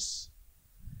furnace.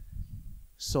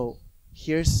 So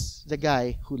here's the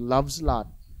guy who loves Lot,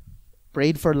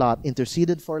 prayed for Lot,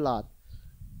 interceded for Lot,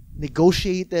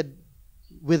 negotiated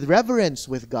with reverence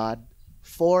with God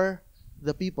for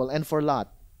the people and for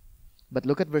Lot. But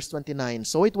look at verse 29.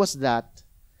 So it was that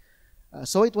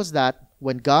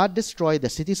when God destroyed the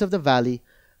cities of the valley,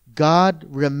 God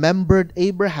remembered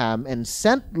Abraham and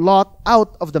sent Lot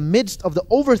out of the midst of the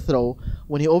overthrow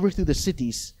when he overthrew the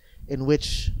cities in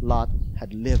which Lot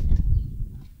had lived.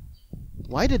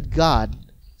 Why did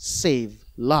God save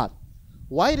Lot?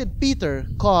 Why did Peter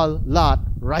call Lot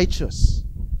righteous?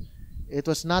 It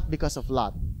was not because of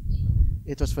Lot.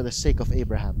 It was for the sake of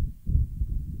Abraham.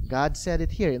 God said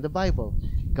it here in the Bible.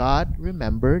 God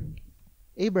remembered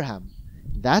Abraham.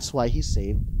 That's why he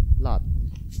saved Lot.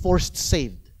 Forced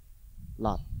saved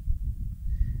Lot.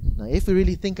 Now, if we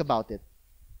really think about it,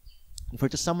 if we're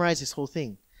to summarize this whole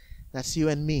thing, that's you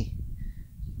and me.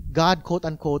 God, quote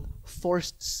unquote,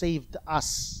 forced saved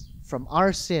us from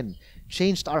our sin,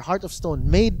 changed our heart of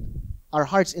stone, made our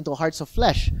hearts into hearts of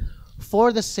flesh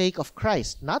for the sake of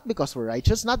Christ. Not because we're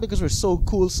righteous, not because we're so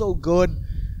cool, so good.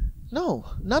 No,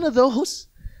 none of those.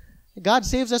 God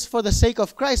saves us for the sake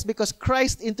of Christ because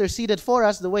Christ interceded for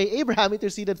us the way Abraham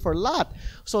interceded for Lot.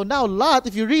 So now Lot,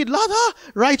 if you read Lot,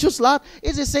 righteous Lot,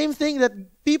 it's the same thing that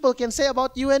people can say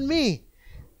about you and me.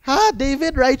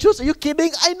 David, righteous? Are you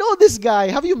kidding? I know this guy.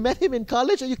 Have you met him in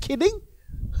college? Are you kidding?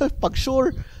 Pag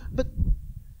sure. But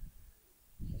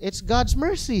it's God's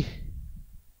mercy.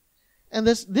 And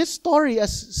this story,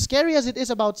 as scary as it is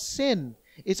about sin,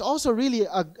 it's also really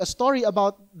a story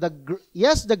about the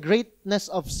greatness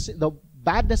of sin, the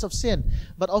badness of sin,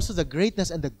 but also the greatness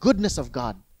and the goodness of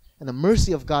God and the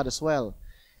mercy of God as well.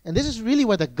 And this is really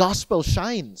where the gospel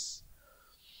shines.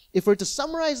 If we're to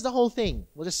summarize the whole thing,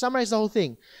 we'll just summarize the whole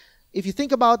thing. If you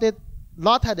think about it,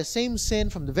 Lot had the same sin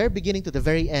from the very beginning to the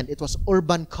very end. It was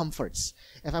urban comforts.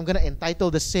 If I'm going to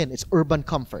entitle the sin, it's urban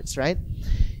comforts, right?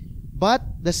 But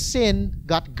the sin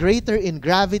got greater in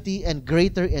gravity and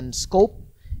greater in scope,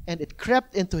 and it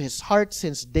crept into his heart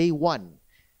since day one.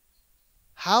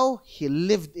 How he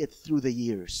lived it through the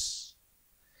years.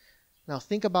 Now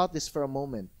think about this for a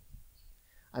moment.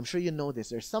 I'm sure you know this.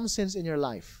 There's some sins in your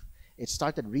life. It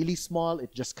started really small.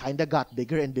 It just kind of got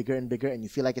bigger and bigger and bigger, and you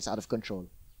feel like it's out of control.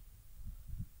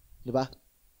 Diba?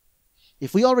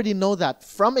 If we already know that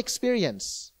from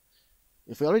experience,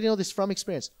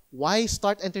 why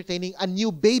start entertaining a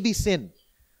new baby sin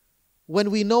when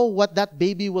we know what that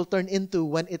baby will turn into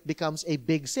when it becomes a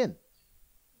big sin?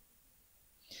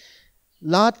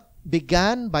 Lot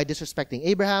began by disrespecting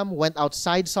Abraham, went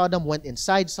outside Sodom, went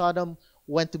inside Sodom,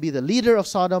 went to be the leader of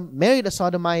Sodom, married a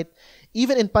Sodomite.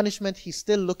 Even in punishment, he's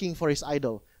still looking for his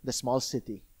idol, the small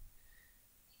city.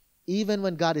 Even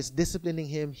when God is disciplining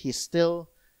him, he's still,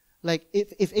 like,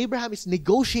 if Abraham is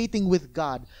negotiating with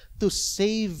God to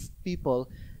save people,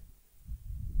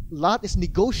 Lot is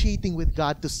negotiating with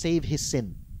God to save his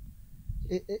sin.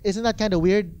 Isn't that kind of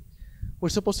weird? We're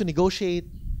supposed to negotiate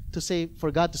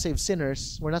for God to save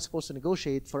sinners. We're not supposed to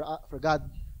negotiate for God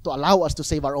to allow us to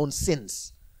save our own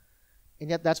sins. And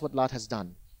yet that's what Lot has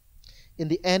done. In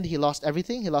the end, he lost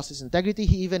everything. He lost his integrity.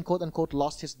 He even, quote unquote,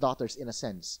 lost his daughters in a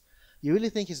sense. You really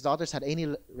think his daughters had any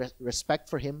respect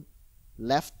for him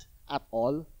left at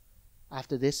all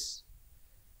after this?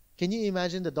 Can you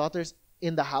imagine the daughters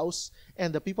in the house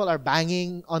and the people are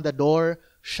banging on the door,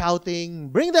 shouting,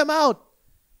 "Bring them out!"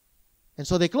 And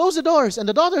so they close the doors and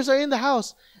the daughters are in the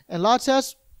house. And Lot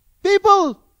says,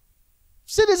 "People,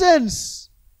 citizens!"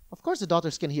 Of course the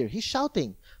daughters can hear. He's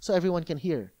shouting so everyone can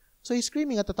hear. So he's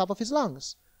screaming at the top of his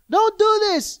lungs, "Don't do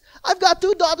this! I've got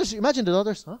 2 daughters." Imagine the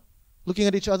daughters, looking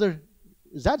at each other.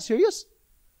 Is that serious?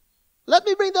 Let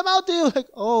me bring them out to you. Like,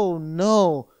 oh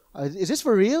no. Is this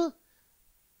for real?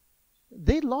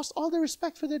 They lost all their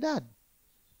respect for their dad.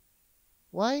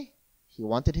 Why? He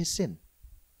wanted his sin.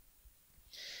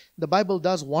 The Bible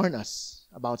does warn us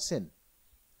about sin.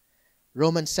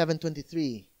 Romans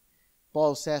 7:23,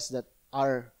 Paul says that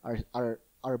our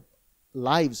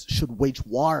lives should wage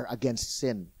war against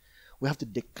sin. We have to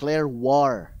declare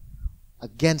war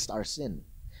against our sin.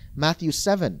 Matthew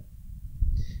 7,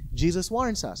 Jesus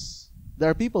warns us. There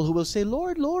are people who will say,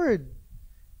 "Lord, Lord."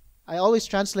 I always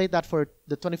translate that for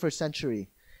the 21st century.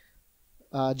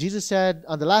 Jesus said,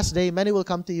 on the last day, many will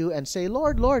come to you and say,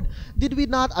 "Lord, Lord, did we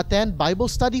not attend Bible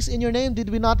studies in your name? Did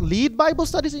we not lead Bible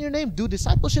studies in your name? Do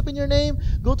discipleship in your name?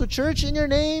 Go to church in your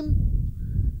name?"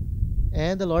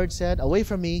 And the Lord said, "Away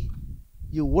from me,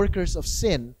 you workers of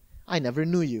sin, I never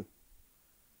knew you."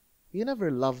 You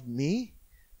never loved me.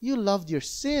 You loved your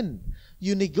sin.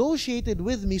 You negotiated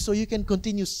with me so you can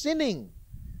continue sinning.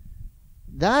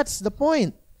 That's the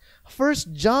point.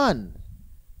 1 John,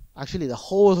 actually the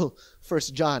whole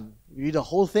 1 John, you read the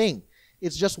whole thing.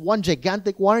 It's just one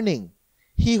gigantic warning.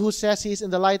 He who says he is in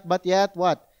the light but yet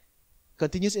what?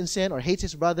 Continues in sin or hates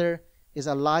his brother is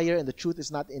a liar and the truth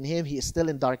is not in him. He is still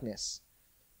in darkness.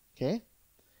 Okay?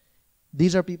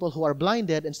 These are people who are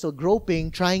blinded and still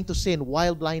groping, trying to sin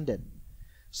while blinded.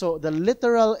 So the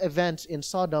literal event in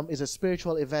Sodom is a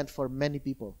spiritual event for many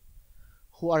people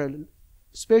who are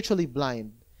spiritually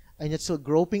blind and yet still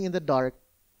groping in the dark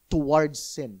towards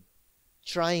sin,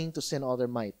 trying to sin all their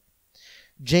might.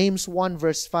 James 1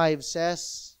 verse 5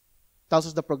 tells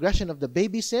us the progression of the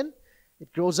baby sin.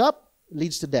 It grows up,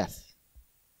 leads to death.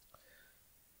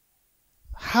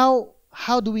 How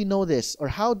do we know this? Or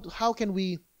how can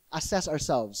we assess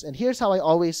ourselves? And here's how I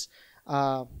always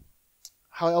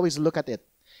look at it.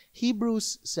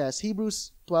 Hebrews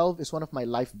 12 is one of my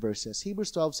life verses.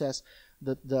 Hebrews 12 says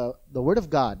that the Word of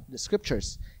God, the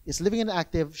Scriptures, is living and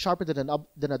active, sharper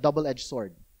than a double-edged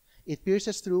sword. It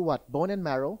pierces through what? Bone and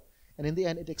marrow, and in the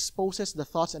end, it exposes the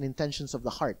thoughts and intentions of the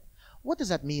heart. What does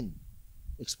that mean?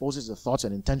 Exposes the thoughts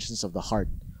and intentions of the heart.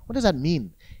 What does that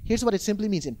mean? Here's what it simply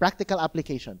means in practical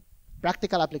application.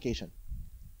 Practical application.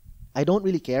 I don't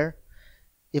really care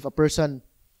if a person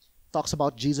talks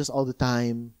about Jesus all the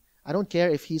time. I don't care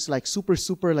if he's like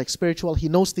super like spiritual. He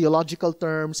knows theological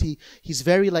terms. He's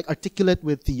very like articulate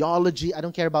with theology. I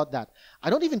don't care about that.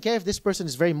 I don't even care if this person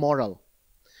is very moral.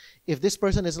 If this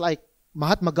person is like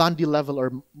Mahatma Gandhi level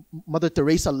or Mother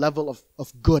Teresa level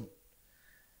of good.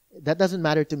 That doesn't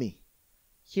matter to me.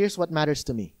 Here's what matters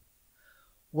to me.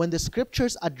 When the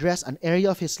Scriptures address an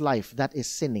area of his life that is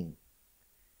sinning,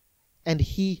 and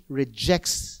he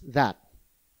rejects that,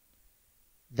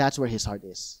 that's where his heart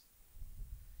is.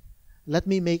 Let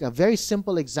me make a very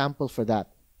simple example for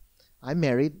that. I'm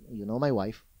married, you know my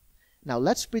wife. Now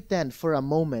let's pretend for a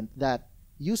moment that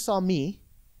you saw me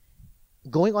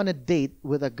going on a date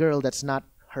with a girl that's not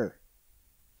her.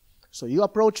 So you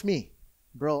approach me,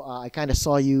 "Bro, I kind of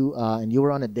saw you and you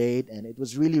were on a date and it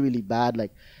was really, really bad.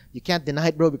 Like, you can't deny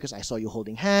it, bro, because I saw you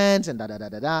holding hands and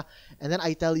da-da-da-da-da." And then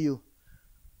I tell you,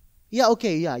 "Yeah,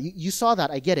 okay, yeah, you saw that.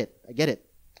 I get it.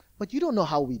 But you don't know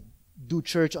how we do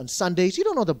church on Sundays. You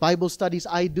don't know the Bible studies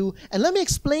I do. And let me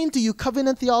explain to you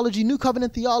covenant theology, new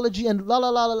covenant theology, and la la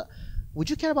la la." Would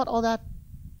you care about all that?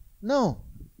 No.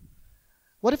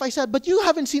 What if I said, "But you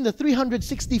haven't seen the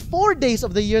 364 days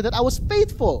of the year that I was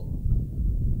faithful.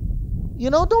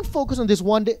 Don't focus on this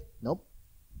one day." Nope.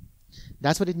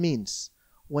 That's what it means.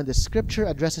 When the Scripture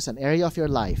addresses an area of your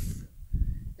life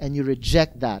and you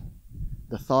reject that,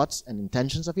 the thoughts and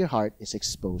intentions of your heart is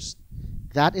exposed.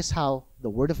 That is how the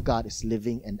Word of God is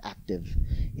living and active.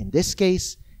 In this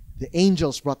case, the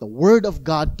angels brought the Word of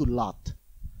God to Lot.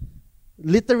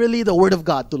 Literally the Word of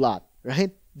God to Lot,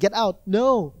 right? "Get out."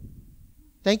 "No.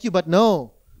 Thank you, but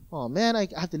no." "Oh man, I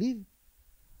have to leave."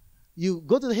 "You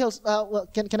go to the hills." "Well,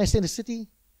 can I stay in the city?"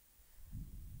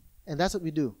 And that's what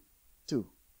we do too,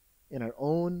 in our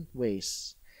own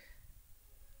ways.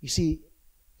 You see,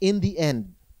 in the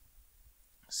end,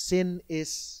 sin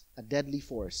is a deadly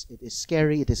force. It is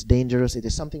scary. It is dangerous. It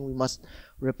is something we must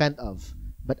repent of.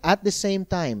 But at the same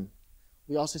time,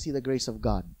 we also see the grace of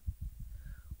God.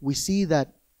 We see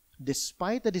that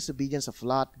despite the disobedience of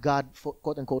Lot, God,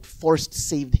 quote unquote, forced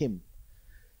saved him.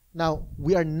 Now,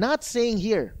 we are not saying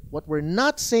here, what we're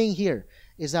not saying here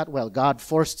is that, well, God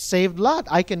forced saved Lot.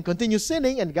 I can continue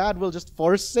sinning and God will just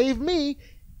force save me.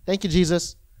 Thank you,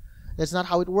 Jesus. That's not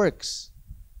how it works.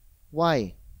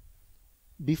 Why?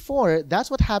 Before, that's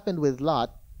what happened with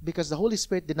Lot because the Holy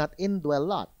Spirit did not indwell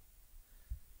Lot.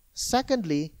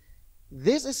 Secondly,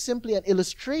 this is simply an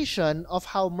illustration of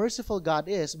how merciful God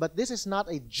is, but this is not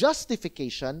a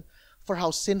justification for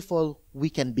how sinful we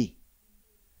can be.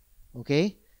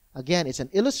 Okay? Again, it's an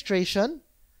illustration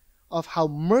of how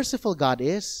merciful God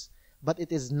is, but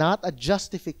it is not a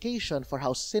justification for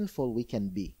how sinful we can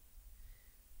be.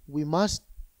 We must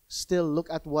still look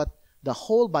at what the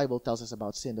whole Bible tells us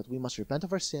about sin, that we must repent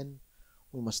of our sin,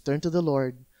 we must turn to the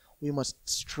Lord, we must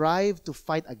strive to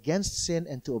fight against sin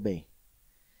and to obey.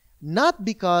 Not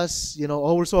because,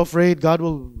 oh, we're so afraid God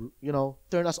will,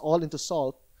 turn us all into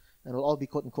salt and we'll all be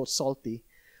quote-unquote salty,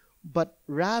 but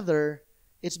rather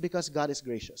it's because God is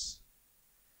gracious.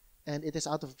 And it is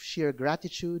out of sheer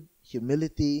gratitude,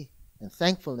 humility, and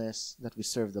thankfulness that we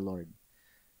serve the Lord.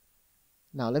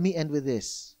 Now, let me end with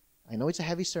this. I know it's a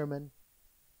heavy sermon,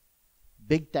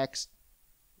 big text,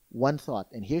 one thought.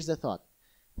 And here's the thought.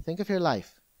 Think of your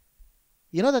life.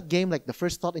 You know that game, like the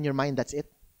first thought in your mind, that's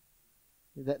it?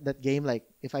 That game, like,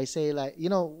 if I say, like,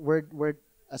 word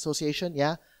association,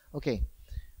 yeah? Okay.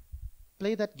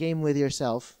 Play that game with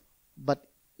yourself, but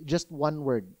just one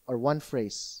word or one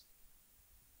phrase.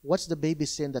 What's the baby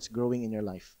sin that's growing in your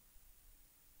life?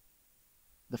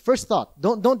 The first thought.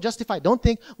 Don't justify. Don't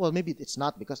think, well, maybe it's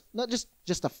not because... No, just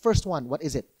the first one. What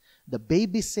is it? The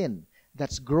baby sin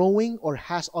that's growing or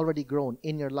has already grown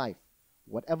in your life.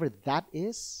 Whatever that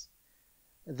is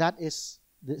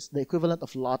the equivalent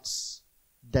of Lot's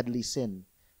deadly sin.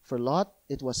 For Lot,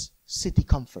 it was city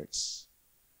comforts,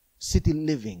 city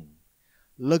living,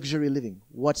 luxury living.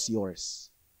 What's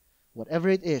yours? Whatever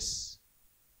it is,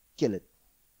 kill it.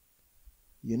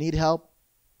 You need help,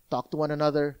 talk to one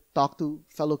another, talk to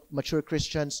fellow mature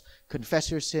Christians, confess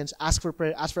your sins, ask for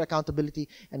prayer, ask for accountability,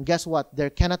 and guess what?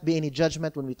 There cannot be any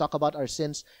judgment when we talk about our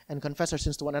sins and confess our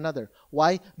sins to one another.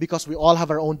 Why? Because we all have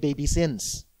our own baby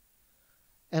sins.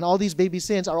 And all these baby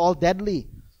sins are all deadly.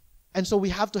 And so we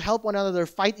have to help one another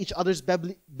fight each other's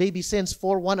baby sins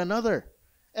for one another.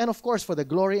 And of course, for the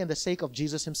glory and the sake of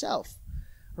Jesus himself.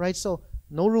 Right? So,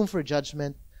 no room for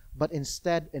judgment, but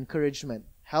instead encouragement.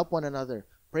 Help one another.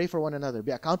 Pray for one another.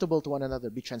 Be accountable to one another.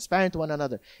 Be transparent to one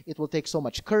another. It will take so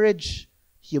much courage,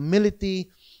 humility,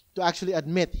 to actually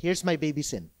admit, here's my baby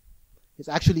sin. It's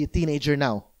actually a teenager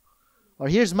now. Or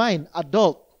here's mine,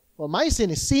 adult. Well, my sin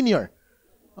is senior.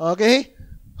 Okay?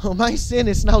 My sin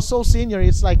is now so senior,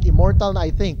 it's like immortal,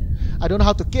 I think. I don't know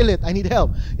how to kill it. I need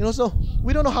help. So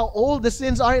we don't know how old the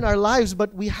sins are in our lives,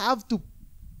 but we have to,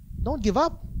 don't give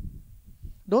up.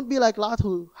 Don't be like Lot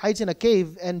who hides in a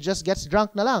cave and just gets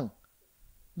drunk na lang.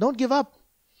 Don't give up.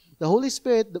 The Holy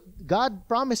Spirit, God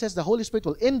promises the Holy Spirit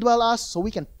will indwell us so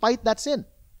we can fight that sin.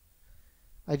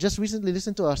 I just recently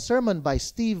listened to a sermon by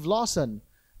Steve Lawson.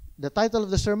 The title of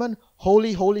the sermon,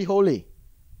 Holy, Holy, Holy.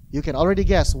 You can already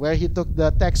guess where he took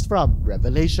the text from.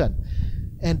 Revelation.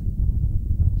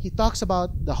 And he talks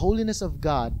about the holiness of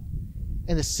God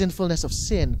and the sinfulness of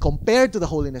sin compared to the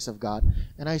holiness of God.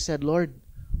 And I said, Lord,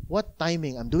 what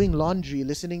timing. I'm doing laundry,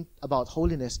 listening about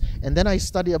holiness, and then I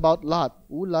study about Lot.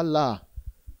 Ooh la la.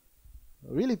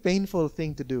 A really painful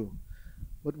thing to do.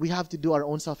 But we have to do our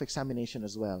own self-examination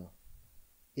as well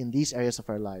in these areas of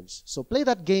our lives. So play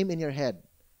that game in your head.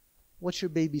 What's your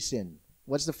baby sin?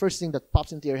 What's the first thing that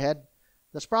pops into your head?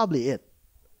 That's probably it.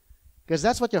 Because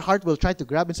that's what your heart will try to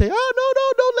grab and say, no,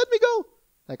 don't let me go.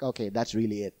 Like, okay, that's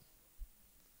really it.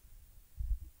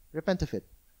 Repent of it.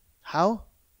 How?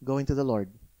 Going to the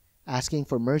Lord. Asking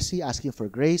for mercy, asking for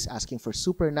grace, asking for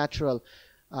supernatural,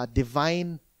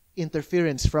 divine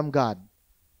interference from God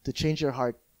to change your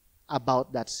heart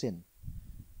about that sin.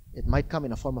 It might come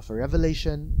in a form of a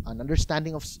revelation, an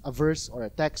understanding of a verse or a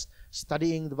text,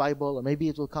 studying the Bible, or maybe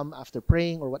it will come after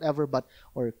praying or whatever,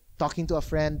 or talking to a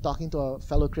friend, talking to a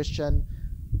fellow Christian,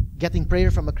 getting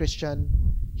prayer from a Christian,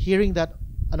 hearing that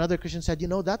another Christian said,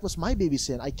 that was my baby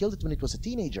sin. I killed it when it was a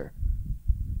teenager.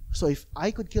 So if I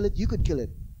could kill it, you could kill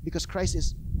it. Because Christ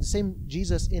is the same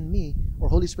Jesus in me, or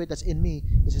Holy Spirit that's in me,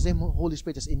 is the same Holy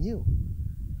Spirit that's in you.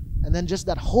 And then just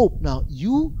that hope. Now,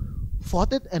 you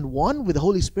fought it and won with the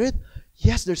Holy Spirit.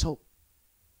 Yes, there's hope.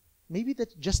 Maybe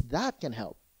just that can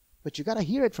help. But you got to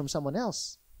hear it from someone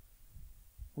else.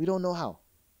 We don't know how.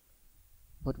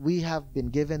 But we have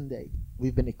been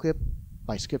we've been equipped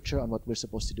by Scripture on what we're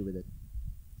supposed to do with it.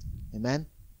 Amen?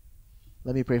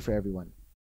 Let me pray for everyone.